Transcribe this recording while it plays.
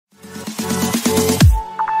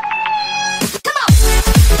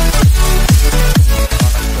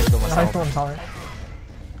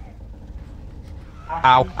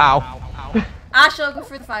Ow, ow. Ash, I'll go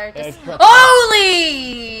for the fire. Just...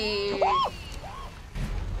 Holy!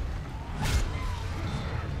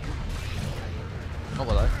 Oh,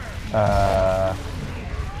 hello.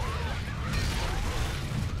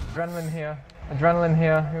 Adrenaline here. Adrenaline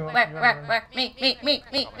here. Where? Me.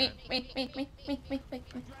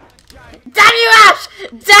 Damn you, Ash!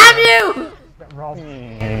 Damn you! Rob.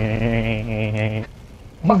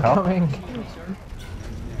 Fuck off. Incoming.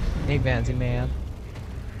 Hey, Vanzy man.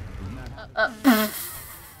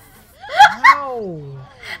 Ow!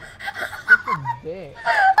 Such a dick.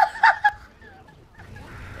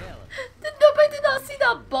 Did not see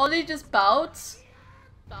that body just bounce?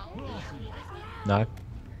 No.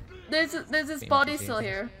 There's his body still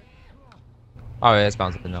here. Oh, yeah, it's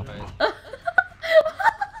bouncing now.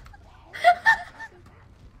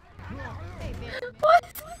 What?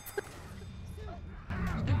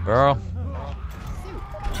 Girl.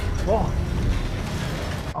 What?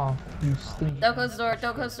 Oh, you stink. Don't close the door,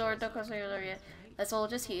 don't close the door yet. Let's all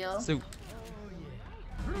just heal. Soup.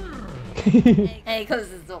 Hey, close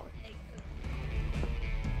the door.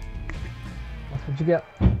 That's what you get.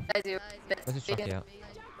 I do. Let's just check it out.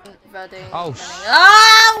 Running, Oh, running. sh-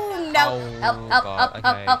 Oh no! Oh, Help! God, okay,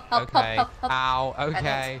 okay. Help! Ow,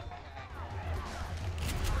 okay.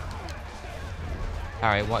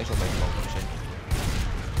 Harry, what is your baseball function?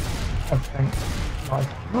 Everything. Nice.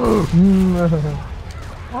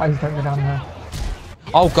 Eyes don't go down there.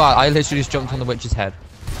 Oh god, I literally just jumped on the witch's head.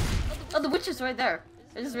 Oh, the witch is right there.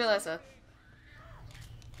 I just realized that.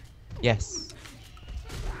 Yes.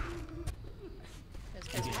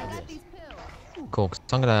 Cool, so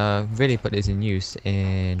I'm gonna really put this in use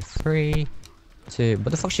in 3, 2... Where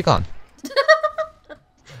the fuck's she gone?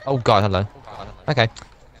 Oh god, hello. Okay.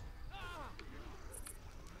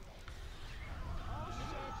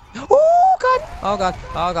 Oh god! Oh god!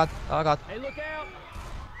 Oh god! Oh god! Hey, look out!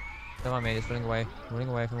 Don't mind me, it's running away. Running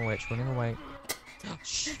away from a witch, running away.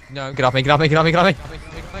 Shh! No, get off me, get off me, get off me, get off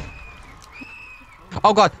me!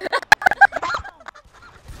 Oh god!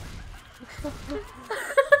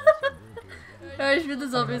 Alright, shoot the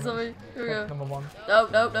zombie. Here we go. Number one. No.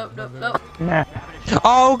 Nah.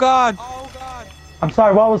 Oh god! I'm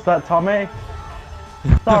sorry, what was that, Tommy?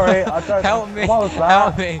 Sorry, I don't... Help me! What was that?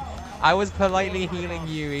 Help me! I was politely healing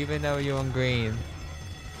you even though you're on green.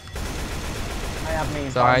 I have me.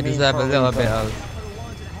 Sorry, I deserve a little bit of...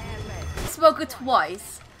 Spoke it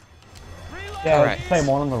twice. Yeah, Correct. same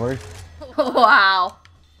one on the roof. Wow.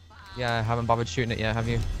 Yeah, I haven't bothered shooting it yet, have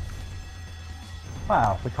you?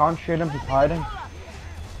 Wow, we can't shoot him, he's hiding.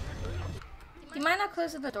 You might not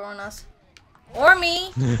close the door on us. Or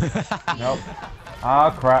me. Nope.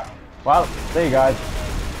 Ah, crap. Well, see you guys.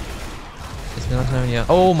 It's not known yet.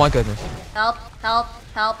 Oh my goodness. Help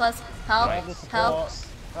us. Help.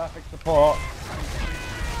 Perfect support.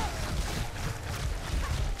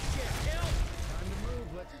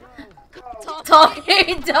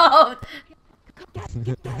 Tommy, don't.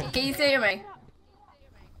 Can you hear me?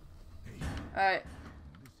 Alright.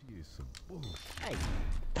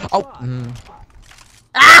 Oh!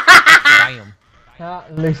 Damn. Ah,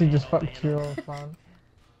 Lucy just fucked your plan.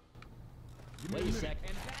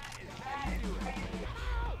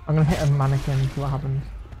 I'm gonna hit a mannequin and see what happens.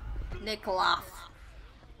 Nick laugh.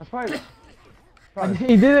 That's right.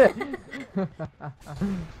 He did it!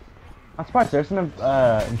 I'm surprised there isn't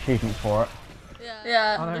an achievement for it.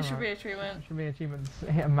 Yeah, I know, there should be right? a treatment. Should be achievements.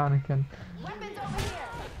 Hit a mannequin.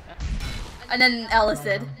 And then Ellis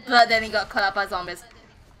did, but then he got cut up by zombies.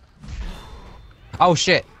 Oh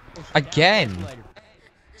shit! Again!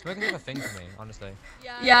 It's making a thing for me, honestly.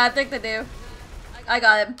 Yeah, I think they do. I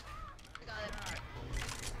got him.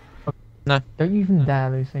 No. Don't you even dare,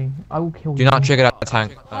 Lucy. I will kill Do you. not trigger that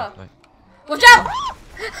tank. Oh. Wait. Watch out!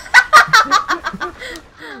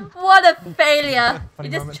 What a failure! Funny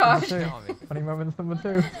He just moments charged. number two. Funny moments number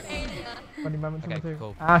 2. Funny moments Okay, number 2.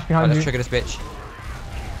 cool. Ash behind Let's you. trigger this bitch.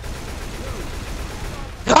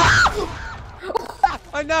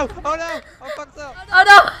 Oh no! Oh no! I'm fucked up! Oh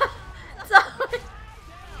no! Sorry.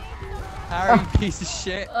 Harry, piece of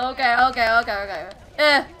shit. Okay.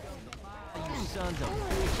 Eh,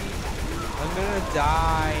 I'm gonna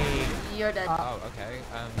die. you're dead. Oh, okay.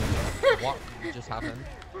 What just happened?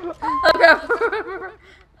 Okay.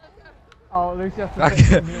 Oh, Lucy has to That pick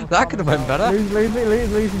could- me or that could have Tommy been now. better.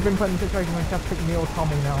 Lucy's been put in a situation where she has to pick me or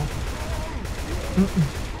Tommy now.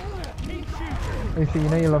 Lucy, you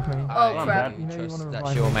know you love me. Oh crap. You know you Trust wanna that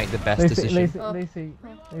revive she'll me. make the best Lucy, decision.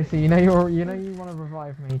 Lucy, you know you want to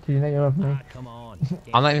revive me because you know you love me.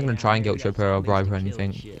 I'm not even gonna try and guilt trip her or bribe her or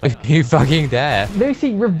anything. If you fucking dare.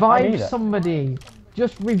 Lucy, I revive need it. somebody.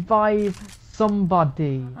 Just revive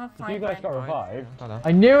somebody. Oh, If fine, you guys fine. got revived, Hello.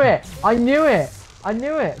 I knew it. I knew it. I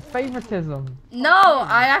knew it. Favoritism. No,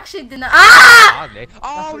 I actually didn't. Ah! Hardly. That's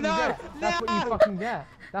Oh what you no! get. That's what you fucking get.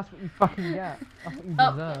 That's what you fucking get. That's what you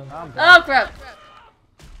Oh. deserve. Oh crap!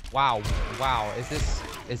 Wow, wow. Is this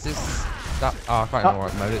that? Oh, I can't remember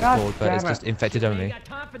what mode it's God called, but it's damn it. just infected only. Ain't got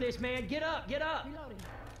time for this, man. Get up, get up.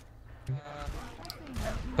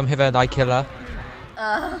 Come hither, thy killer.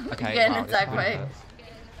 Okay, getting wow, this attacked really by. hurts.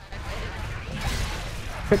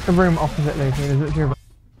 Pick the room opposite Lucy. Is it your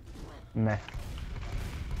meh.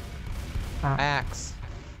 Axe.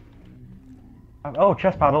 Oh,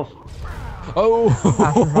 chest paddles. Oh!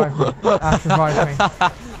 Ash revive me. Ash revive me.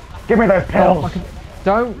 Give me those I want pills.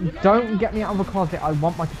 my don't get me out of a closet. I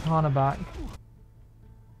want my katana back.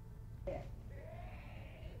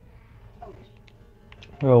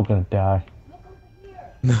 We're all gonna die.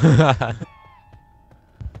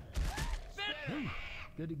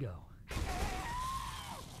 Good to go.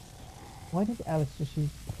 Why did Alice just use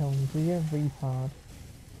kill me? You're a retard.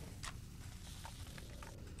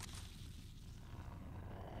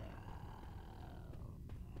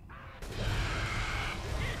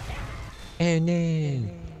 Oh no!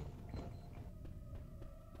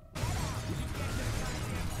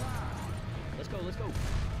 Let's go, let's go.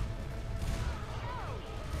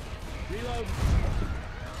 Reload.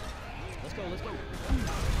 Let's go, let's go.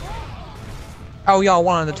 Oh, y'all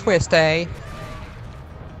wanted a twist, eh?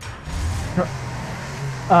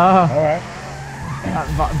 Alright.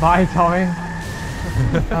 Bye, Tommy.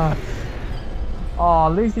 Oh,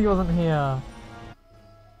 Lucy wasn't here.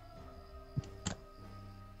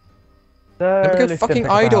 Don't become fucking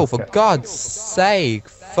idle, for God's sake!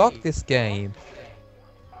 Fuck this game.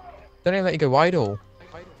 Don't even let you go idle.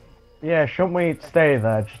 Yeah, shouldn't we stay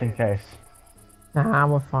there just in case? Nah,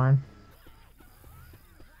 we're fine.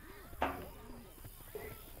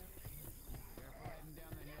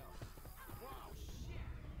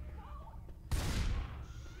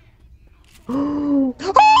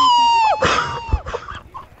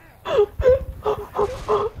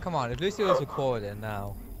 Come on, if Lucy was recording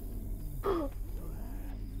now.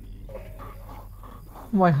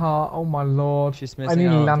 My heart, oh my lord. She's I missing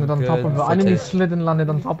nearly out landed on on top good of her. I nearly footage. slid and landed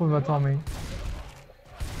on top of her, Tommy.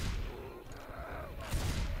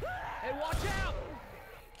 Hey, watch out!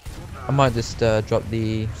 I might just drop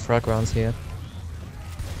the frag rounds here.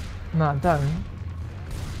 Nah, don't.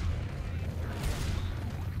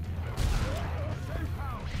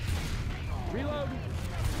 Reload.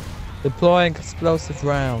 Deploying explosive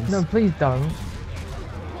rounds. No, please don't.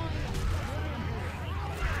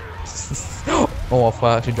 Oh, I thought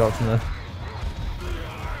I actually dropped from there.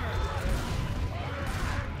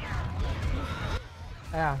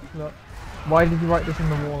 Yeah, look. Why did you write this in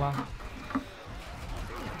the wall, Ash?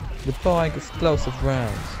 Deploying explosive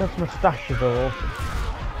rounds. Those moustaches are awesome.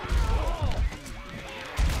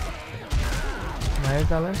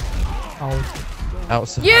 Where's Alice? Oh,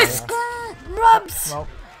 Outside. You scrubs! well.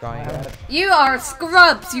 Trying. You are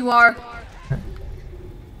scrubs. You are.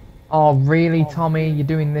 Oh, really, Tommy? You're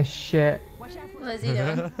doing this shit. What is he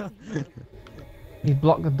doing? You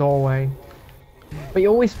blocked the doorway. But you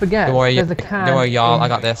always forget Don't worry, there's a can. don't worry, y'all. in- I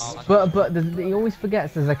got this. But he always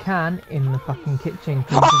forgets there's a can in the fucking kitchen.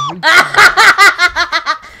 Come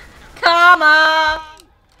on!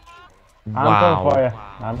 I'm coming for you.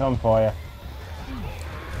 I'm coming for you.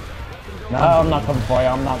 No, I'm not coming for you.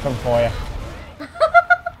 I'm not coming for you.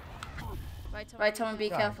 Right, Tommy, be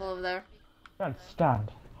careful over there. Don't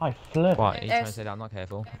stand. I flip. What? Are you trying to There's- say that I'm not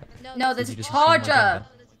careful? No, there's a Did you just assume my charger. gender?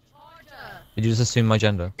 Did you just assume my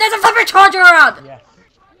gender? There's a fucking charger around. Yes.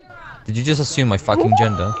 Did you just assume my fucking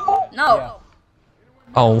gender? No.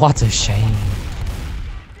 Oh, what a shame.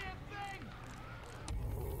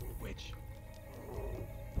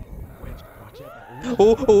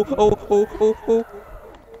 Oh.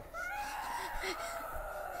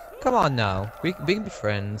 Come on now. We can be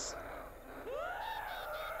friends.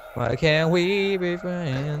 Why can't we be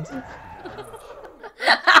friends? Stay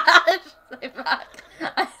back.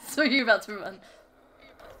 I saw you about to run.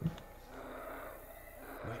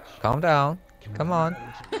 Calm down. Come on.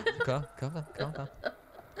 Calm down.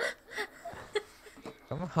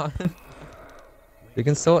 Come on. We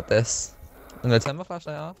can sort this. I'm gonna turn my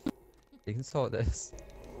flashlight off. We can sort this.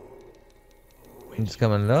 I'm just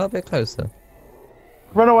coming a little bit closer.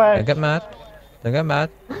 Run away. Don't get mad. Don't get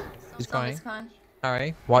mad. She's Tommy's crying. kind.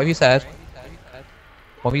 Harry, what have you said?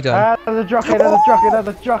 What have you done? Ah, there's a jockey, there's a jockey, there's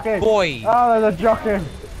a jockey. Boy! Oh, there's a jockey.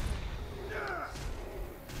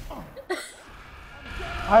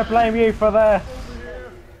 I blame you for this.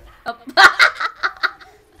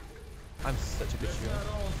 I'm such a good shooter.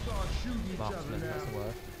 Marksman, that's the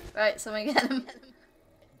word. Right, someone get him.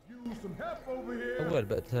 I would,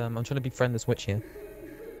 but I'm trying to befriend this witch here.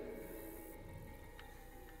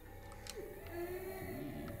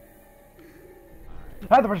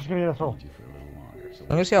 How the fuck is gonna get us all? I'm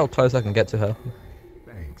gonna see how close I can get to her.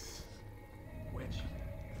 Thanks. Witch.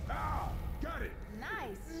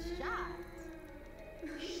 Nice shot.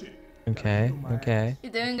 Okay, okay, You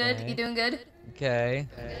doing good? You doing good? okay,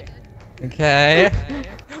 okay.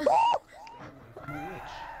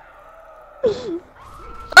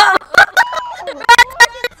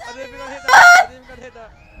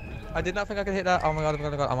 I did not think I could hit that. Oh my god,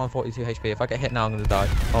 I'm on 42 HP. If I get hit now, I'm gonna die.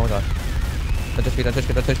 Oh my god. Don't touch me, don't touch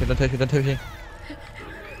me, don't touch me, don't touch me, don't touch me.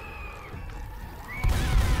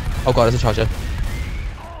 Oh god, there's a charger.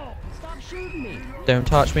 Stop shooting me. Don't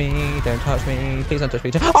touch me, don't touch me. Please don't touch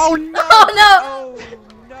me. Oh no! Oh no!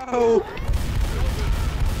 Oh no!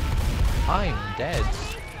 I'm dead.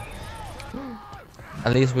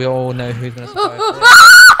 At least we all know who's gonna survive this.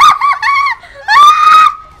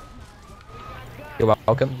 You're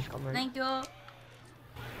welcome. Thank you.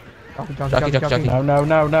 Jockey. No, no,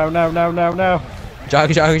 no, no, no, no, no, no.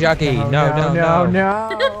 Jockey. No.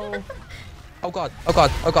 No. Oh god, oh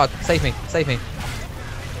god, oh god. Save me, save me.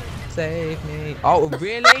 Save me. Oh,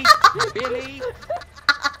 really? Really?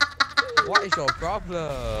 What is your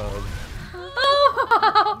problem?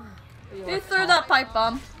 Who threw that pipe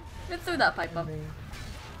bomb? Who threw that pipe bomb?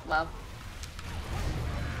 Wow.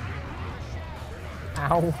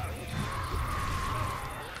 Ow.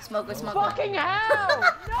 Smoker. Fucking hell!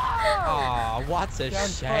 No! Aw, what a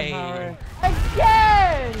shame.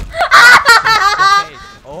 Again!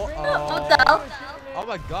 Oh, What the hell? oh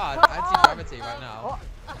my god, anti-gravity right now.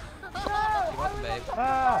 You're welcome, babe.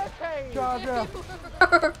 Ah, charger.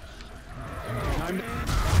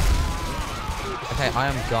 Okay, I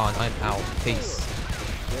am gone. I'm out. Peace.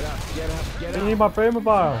 You need my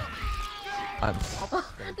Boomermobile. I'm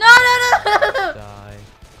No! die.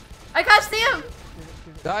 I can't see him!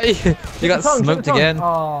 Die! You got smoked again.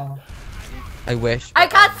 Oh. I wish. I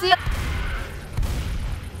can't see him!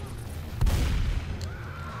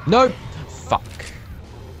 No! Fuck.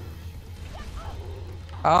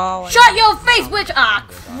 Oh. Shut your face, witch! Ah,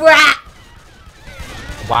 crap!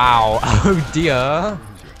 Wow. Oh dear.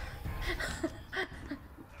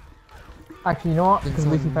 Actually, you know what? Because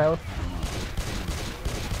Lucy failed.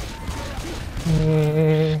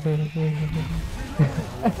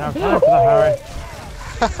 Now time for the Harry.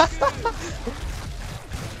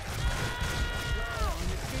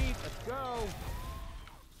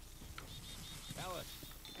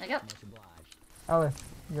 I go. Alice,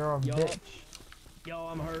 you're a bitch. Yo,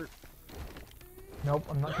 I'm hurt. Nope,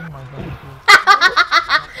 I'm not doing my best.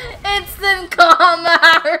 Instant karma,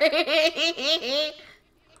 Harry!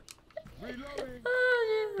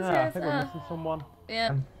 Oh, Jesus Yeah, I think Christ. we're missing someone.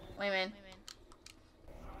 Yeah. Wait a minute.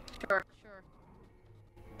 Sure.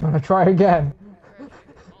 I'm gonna try again.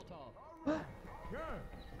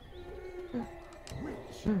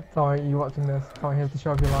 Sorry, you watching this. Can't hear the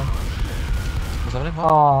show of your life. What's happening?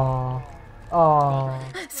 Oh. Oh.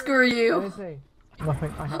 Screw Let me you. see.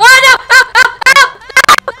 Nothing. I have. Oh no!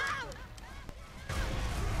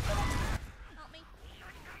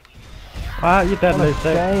 Ah, you're dead, What a Lucy.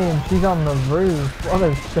 shame. She's on the roof. What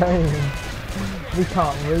a shame. We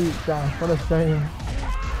can't reach that. What a shame.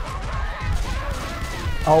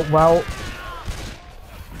 Oh well.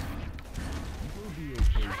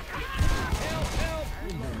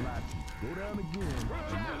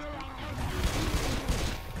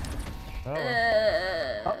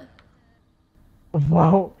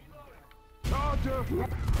 Well.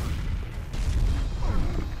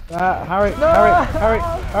 Harry.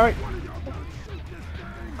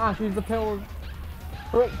 Ash, use the pills.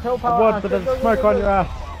 Quick, pill I power. would, Ash, but go, there's go, smoke go, on go. your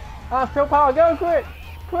ass. Ash, pill power, go quick!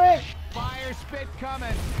 Quick! Fire spit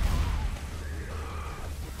coming.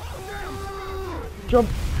 Jump.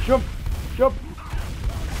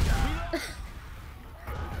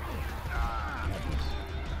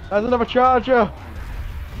 There's another charger.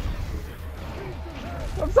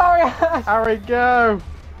 I'm sorry, Ash! Harry, go.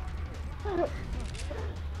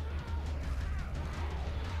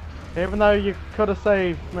 Even though you could have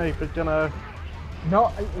saved me, but you know. No,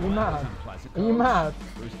 are you mad? Are you mad?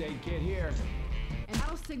 First aid kit here. And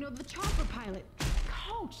I'll signal the chopper pilot.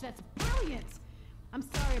 Coach, that's brilliant. I'm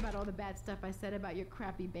sorry about all the bad stuff I said about your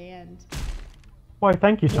crappy band. Why,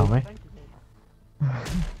 thank you, Tommy.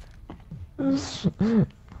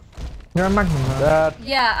 You're a magnum, man. Dad.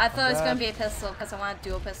 Yeah, I thought it was gonna be a pistol because I want a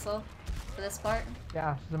dual pistol for this part.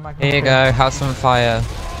 Yeah, she's a magnum. Here you go. Have some fire.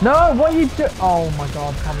 No, what are you doing? Oh my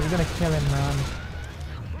god, Tommy, you're gonna kill him, man.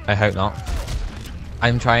 I hope not.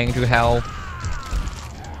 I'm trying to help.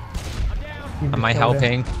 just Am I killed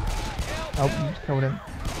him. helping? Oh, you just killed him.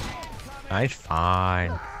 He's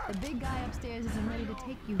fine. The big guy upstairs isn't ready to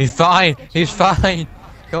take you. He's fine. He's fine.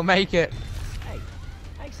 He'll make it.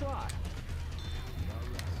 Thanks a lot.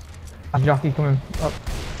 And jockey coming up.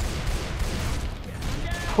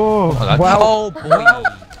 Oh, Oh, Well- oh boy.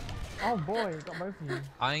 Oh boy, got both of you.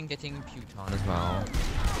 I'm getting Puton as well.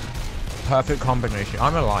 Perfect combination.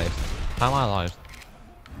 I'm alive. How am I alive?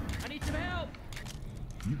 I need some help.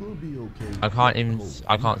 You gonna be okay. I can't even.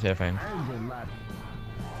 I can't see a thing. And relax.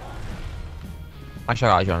 I should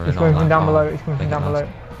have got He's coming from down below. He's coming from down below.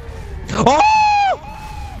 Oh!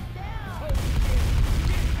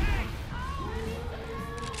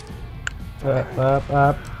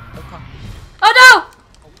 up. Oh no!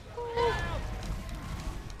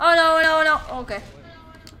 Oh no, no, no. Okay.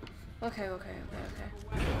 Okay.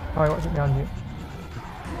 Oh, what's it behind you?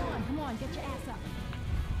 Come on, get your ass up.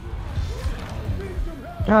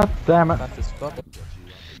 God damn it. That's the spot.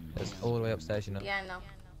 It's all the way upstairs, you know. Yeah, I know.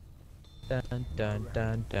 Dun dun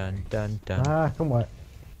dun dun dun dun. Black and white.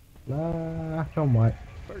 Black and white.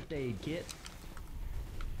 First aid kit.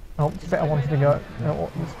 Oh, Spitter wanted to go.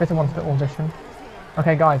 Spitter wanted to audition.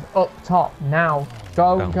 Okay, guys, up top now.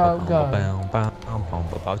 Go.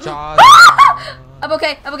 Charge! I'm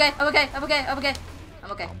okay.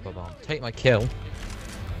 Take my kill.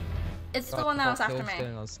 It's the one that was after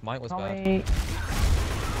me. Smite was bad. Tommy.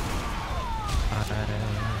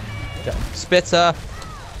 Spitter!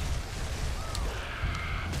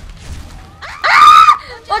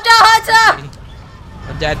 Watch out, Hunter!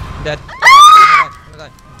 I'm dead.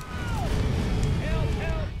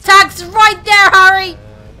 Tag's right there, Harry!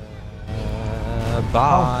 I don't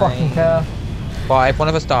Bye. fucking care. But if one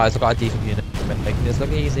of us dies, I've got a decent unit. Making this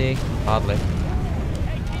look easy. Hardly.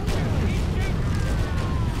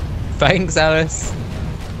 Thanks, Alice.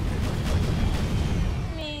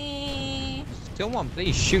 Me. Still one,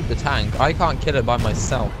 please shoot the tank. I can't kill it by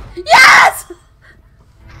myself. Yes!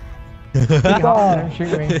 Don't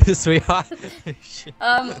shoot me. Sweetheart.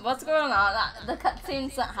 What's going on? The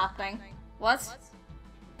cutscene's not happening. What?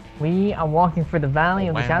 We are walking through the valley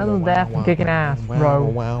of the shadows of death and kicking ass, bro.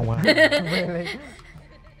 Really?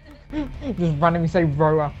 Just randomly say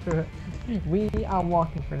bro after it. We are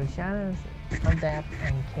walking through the shadows of death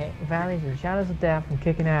and valleys of the shadows of death and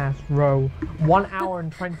kicking ass, bro. 1 hour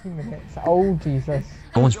and 20 minutes. Oh Jesus.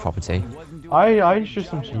 No one's property. I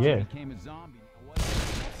introduced them to you.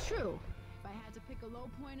 That's true. If I had to pick a low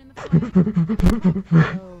point in the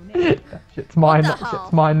fight. Oh, Nick. That shit's mine, What the that shit's hell?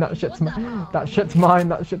 mine, that shit's mine. That shit's mine,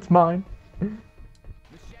 that shit's mine.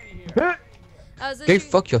 Go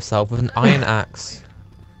fuck yourself with an iron axe.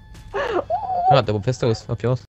 I got double pistols up yours.